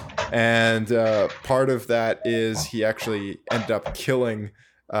 And part of that is he actually ended up killing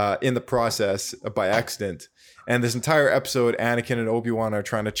in the process by accident. And this entire episode, Anakin and Obi-Wan are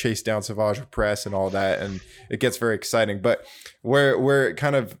trying to chase down Savage Opress and all that, and it gets very exciting. But where it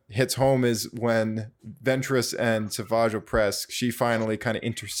kind of hits home is when Ventress and Savage Opress, she finally kind of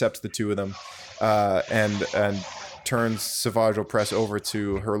intercepts the two of them, and turns Savage Opress over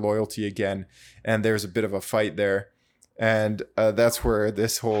to her loyalty again. And there's a bit of a fight there, and that's where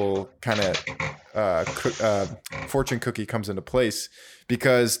this whole kind of fortune cookie comes into place,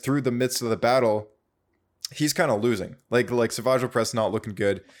 because through the midst of the battle, he's kind of losing. Like Savage Opress not looking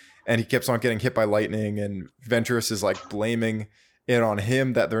good, and he keeps on getting hit by lightning, and Ventress is like blaming it on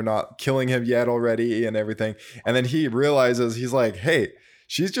him that they're not killing him yet already and everything. And then he realizes, he's like, hey,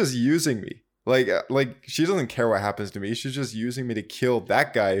 she's just using me. Like she doesn't care what happens to me. She's just using me to kill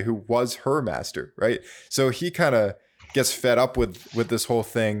that guy who was her master, right? So he kind of gets fed up with this whole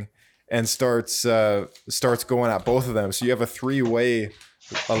thing and starts going at both of them. So you have a 3-way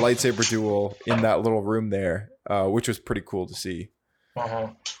lightsaber duel in that little room there, which was pretty cool to see.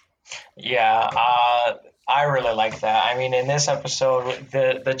 Yeah, I really like that. I mean, in this episode,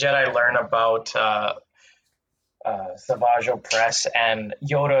 the Jedi learn about Savage Opress, and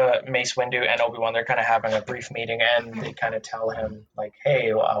Yoda, Mace Windu, and Obi-Wan, they're kind of having a brief meeting, and they kind of tell him, like,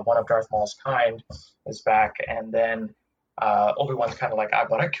 hey, one of Darth Maul's kind is back. And then Obi-Wan's kind of like,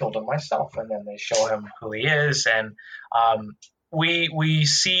 but I killed him myself. And then they show him who he is, and we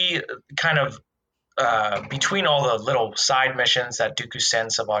see kind of between all the little side missions that Dooku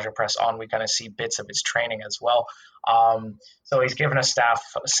sends Savage Opress on, we kind of see bits of his training as well. So he's given a staff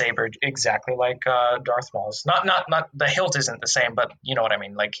saber exactly like Darth Maul's. Not the hilt isn't the same, but you know what I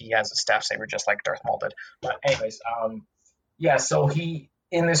mean. Like, he has a staff saber just like Darth Maul did. But anyways, yeah. So he,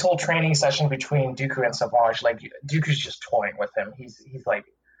 in this whole training session between Dooku and Savage, like, Dooku's just toying with him.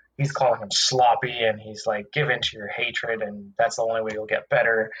 He's calling him sloppy, and he's like, give in to your hatred, and that's the only way you'll get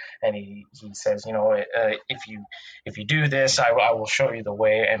better. And he says, if you do this, I will show you the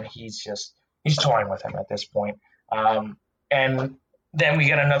way. And he's toying with him at this point. And then we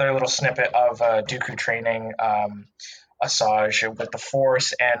get another little snippet of Dooku training Asajj with the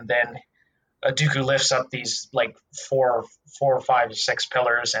Force, and then Dooku lifts up these like four or five, 6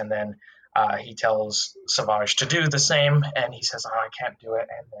 pillars, and then he tells Savage to do the same, and he says, I can't do it.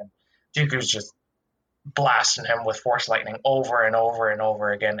 And then Dooku's just blasting him with Force lightning over and over and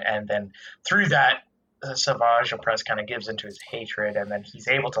over again. And then through that, Savage Opress kind of gives into his hatred, and then he's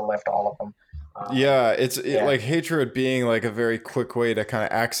able to lift all of them. It's like hatred being like a very quick way to kind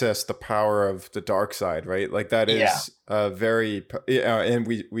of access the power of the dark side, right? Like that is very, and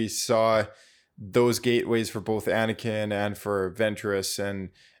we saw those gateways for both Anakin and for Ventress,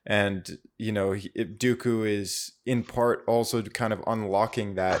 and Dooku is in part also kind of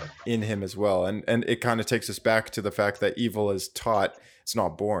unlocking that in him as well, and it kind of takes us back to the fact that evil is taught, it's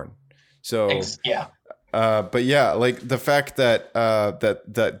not born. So but yeah, like the fact that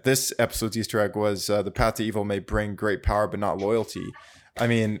that this episode's Easter egg was the path to evil may bring great power but not loyalty. I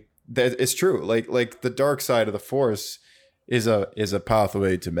mean, that it's true. Like the dark side of the Force is a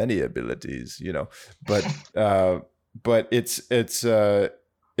pathway to many abilities, but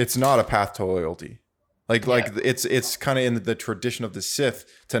it's not a path to loyalty. Like it's kind of in the tradition of the Sith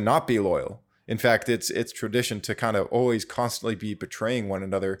to not be loyal. In fact, it's tradition to kind of always constantly be betraying one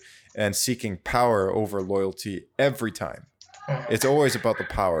another and seeking power over loyalty every time. It's always about the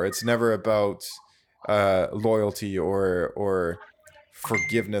power. It's never about loyalty or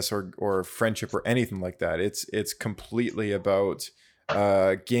forgiveness or friendship or anything like that. It's completely about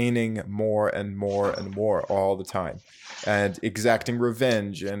gaining more and more and more all the time, and exacting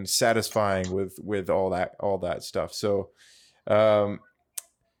revenge and satisfying with all that stuff. So at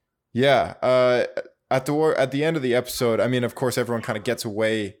the end of the episode, I mean, of course, everyone kind of gets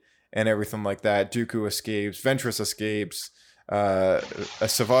away and everything like that. Dooku escapes, Ventress escapes, a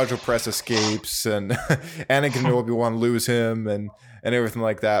Savage Opress escapes, and Anakin and Obi-Wan lose him and everything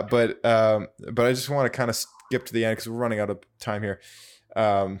like that. But I just want to kind of skip to the end because we're running out of time here.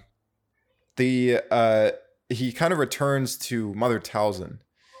 He kind of returns to Mother Talzin.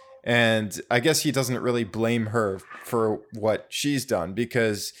 And I guess he doesn't really blame her for what she's done,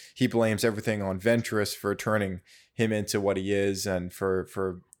 because he blames everything on Ventress for turning him into what he is, and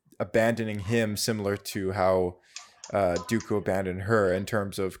for abandoning him, similar to how Dooku abandoned her in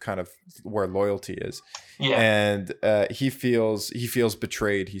terms of kind of where loyalty is. Yeah. And he feels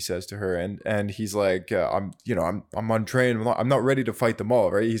betrayed, he says to her, and he's like, I'm untrained, I'm not ready to fight them all,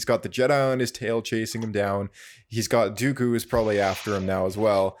 right? He's got the Jedi on his tail chasing him down. He's got Dooku is probably after him now as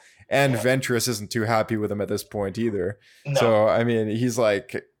well. And Ventress isn't too happy with him at this point either. No. So, I mean, he's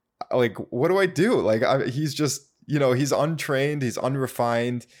like, what do I do? Like, he's just, he's untrained, he's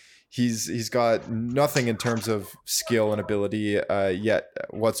unrefined. He's got nothing in terms of skill and ability yet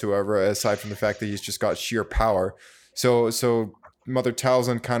whatsoever, aside from the fact that he's just got sheer power. So Mother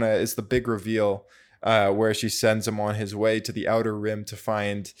Talzin kind of is the big reveal where she sends him on his way to the Outer Rim to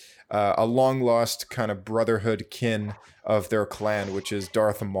find a long-lost kind of brotherhood kin of their clan, which is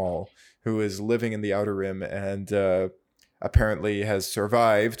Darth Maul, who is living in the Outer Rim and apparently has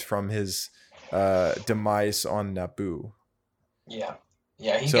survived from his demise on Naboo. Yeah.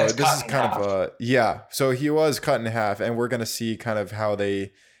 Yeah, he gets cut in half. So he was cut in half, and we're gonna see kind of how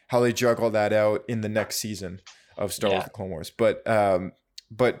they juggle that out in the next season of Star Wars: The Clone Wars. But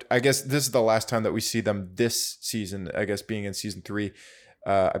I guess this is the last time that we see them this season. I guess being in season 3,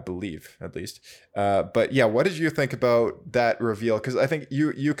 I believe at least. But yeah, what did you think about that reveal? Because I think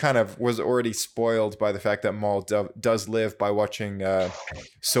you kind of was already spoiled by the fact that Maul does live by watching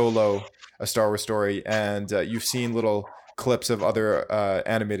Solo, A Star Wars Story, and you've seen little clips of other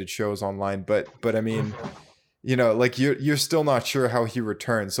animated shows online, but I mean, like you're still not sure how he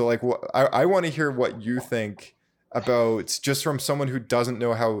returns. So like, I want to hear what you think about, just from someone who doesn't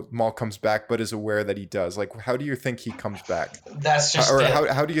know how Maul comes back but is aware that he does. Like, how do you think he comes back? That's just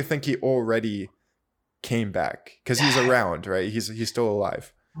how do you think he already came back? Because he's around, right? He's still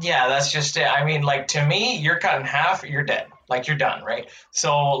alive. Yeah, that's just it. I mean, like, to me, you're cut in half, you're dead. Like, you're done, right?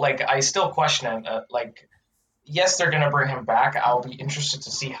 So like, I still question it. Yes, they're going to bring him back. I'll be interested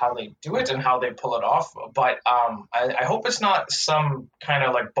to see how they do it and how they pull it off. But I hope it's not some kind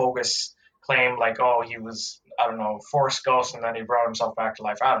of like bogus claim like, oh, he was, I don't know, Force ghost and then he brought himself back to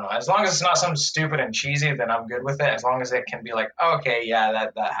life. I don't know. As long as it's not something stupid and cheesy, then I'm good with it. As long as it can be like, okay, yeah,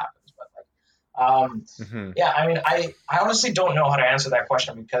 that happens. But like, yeah, I mean, I honestly don't know how to answer that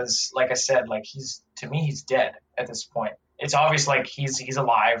question because, like I said, like he's dead at this point. It's obvious like he's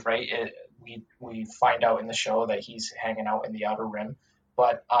alive, right? We find out in the show that he's hanging out in the Outer Rim,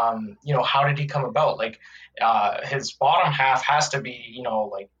 but how did he come about? Like his bottom half has to be,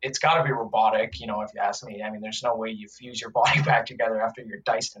 like it's got to be robotic, if you ask me. I mean, there's no way you fuse your body back together after you're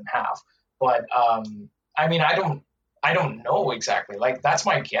diced in half. But I mean, I I don't know exactly. Like, that's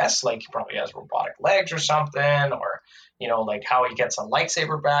my guess. Like, he probably has robotic legs or something, or, you know, like how he gets a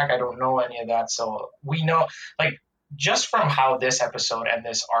lightsaber back. I don't know any of that. So we know, like, just from how this episode and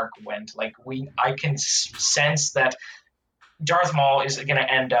this arc went, like, I can sense that Darth Maul is going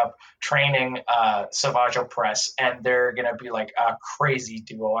to end up training Savage Opress, and they're going to be like a crazy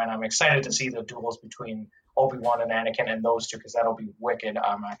duo. And I'm excited to see the duels between Obi-Wan and Anakin and those two, because that'll be wicked.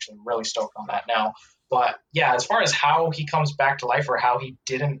 I'm actually really stoked on that now. But yeah, as far as how he comes back to life or how he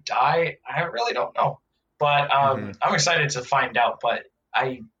didn't die, I really don't know. But I'm excited to find out. But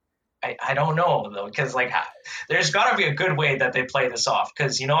I don't know, though, because like there's got to be a good way that they play this off,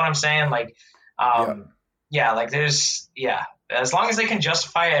 because you know what I'm saying? Like, like there's as long as they can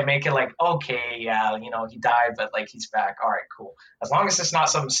justify it and make it like, okay, yeah, you know, he died, but like he's back. All right, cool. As long as it's not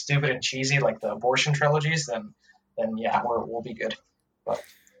something stupid and cheesy like the abortion trilogies, then yeah, we'll be good. But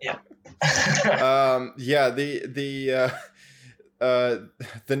yeah.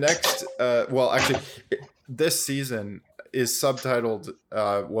 The next actually this season is subtitled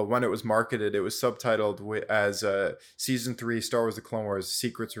when it was marketed, it was subtitled as season 3 Star Wars: The Clone Wars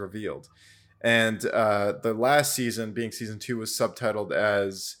Secrets Revealed, and the last season, being season 2, was subtitled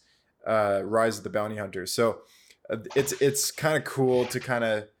as Rise of the Bounty Hunter. So it's kind of cool to kind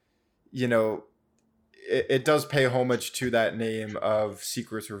of, you know, it does pay homage to that name of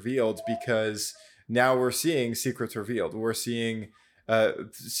Secrets Revealed, because now we're seeing Secrets Revealed. We're seeing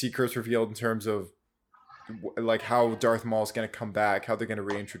Secrets Revealed in terms of like how Darth Maul is going to come back, how they're going to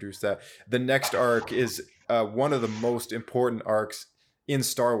reintroduce that. The next arc is one of the most important arcs in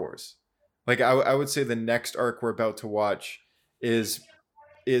Star Wars. Like I would say the next arc we're about to watch is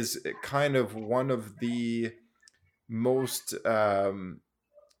kind of one of the most, in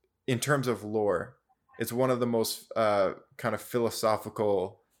terms of lore, it's one of the most kind of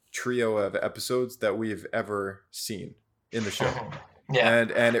philosophical trio of episodes that we've ever seen in the show. Yeah.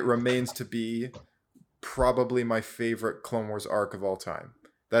 And it remains to be probably my favorite Clone Wars arc of all time.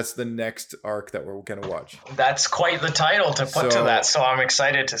 That's the next arc that we're going to watch. That's quite the title to put to that, so I'm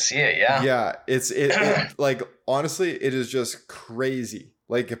excited to see it, yeah. Yeah, it like, honestly, it is just crazy.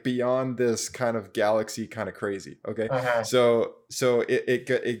 Like, beyond this kind of galaxy kind of crazy, okay? So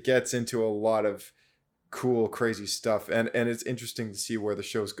it gets into a lot of cool, crazy stuff, and it's interesting to see where the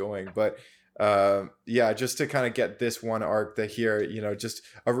show's going. But just to kind of get this one arc that here, you know, just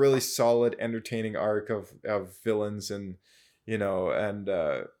a really solid, entertaining arc of villains and, you know, and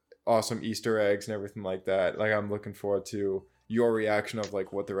awesome Easter eggs and everything like that. Like, I'm looking forward to your reaction of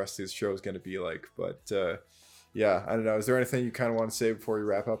like what the rest of this show is going to be like. But I don't know. Is there anything you kind of want to say before we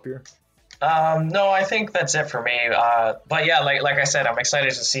wrap up here? No, I think that's it for me. But yeah, like I said, I'm excited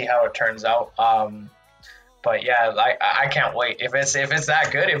to see how it turns out. But yeah, I can't wait. If it's that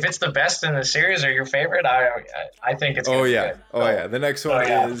good, if it's the best in the series or your favorite, I think it's gonna be good. Yeah. The next one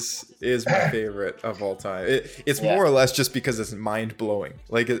is my favorite of all time. It's more or less just because it's mind blowing.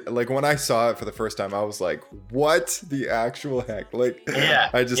 Like when I saw it for the first time, I was like, "What the actual heck?" Like,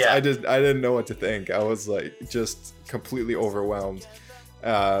 I didn't know what to think. I was like just completely overwhelmed.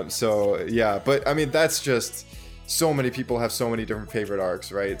 But I mean, that's just. So many people have so many different favorite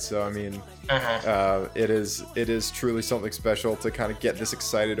arcs, right? So I mean, it is truly something special to kind of get this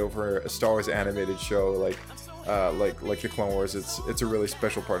excited over a Star Wars animated show like the Clone Wars. It's a really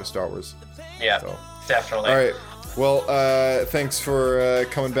special part of Star Wars. Yeah, so. Definitely. All right. Well, thanks for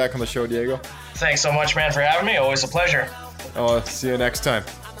coming back on the show, Diego. Thanks so much, man, for having me. Always a pleasure. I'll see you next time.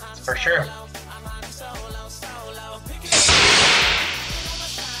 For sure.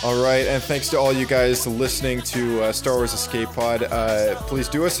 All right, and thanks to all you guys listening to Star Wars Escape Pod. Please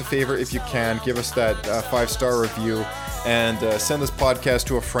do us a favor if you can. Give us that 5-star review and send this podcast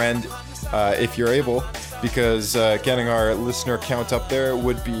to a friend if you're able, because getting our listener count up there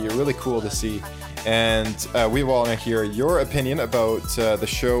would be really cool to see. And we want to hear your opinion about the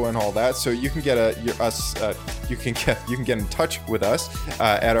show and all that. So you can get you can get in touch with us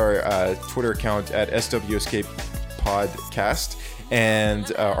at our Twitter account at SW Escape Podcast.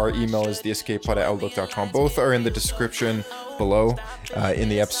 And our email is theescapepod@outlook.com. Both are in the description below in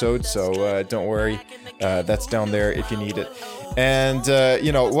the episode, so don't worry. That's down there if you need it. And,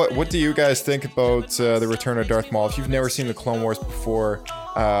 what do you guys think about the return of Darth Maul? If you've never seen the Clone Wars before,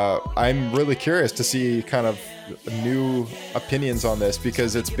 I'm really curious to see kind of new opinions on this,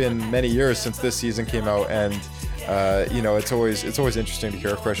 because it's been many years since this season came out, and it's always interesting to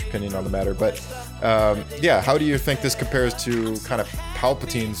hear a fresh opinion on the matter. But how do you think this compares to kind of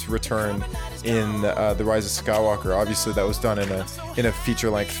Palpatine's return in The Rise of Skywalker? Obviously, that was done in a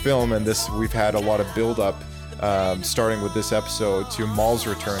feature-length film, and we've had a lot of build-up, starting with this episode, to Maul's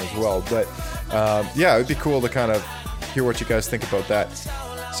return as well. But it'd be cool to kind of hear what you guys think about that.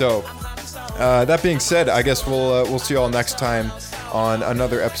 So, that being said, I guess we'll see you all next time on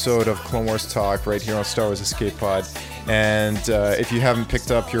another episode of Clone Wars Talk right here on Star Wars Escape Pod. And if you haven't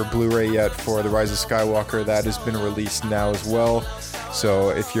picked up your Blu-ray yet for The Rise of Skywalker, that has been released now as well. So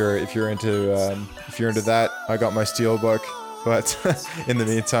if you're into that, I got my Steelbook. But in the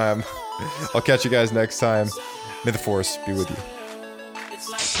meantime, I'll catch you guys next time. May the Force be with you.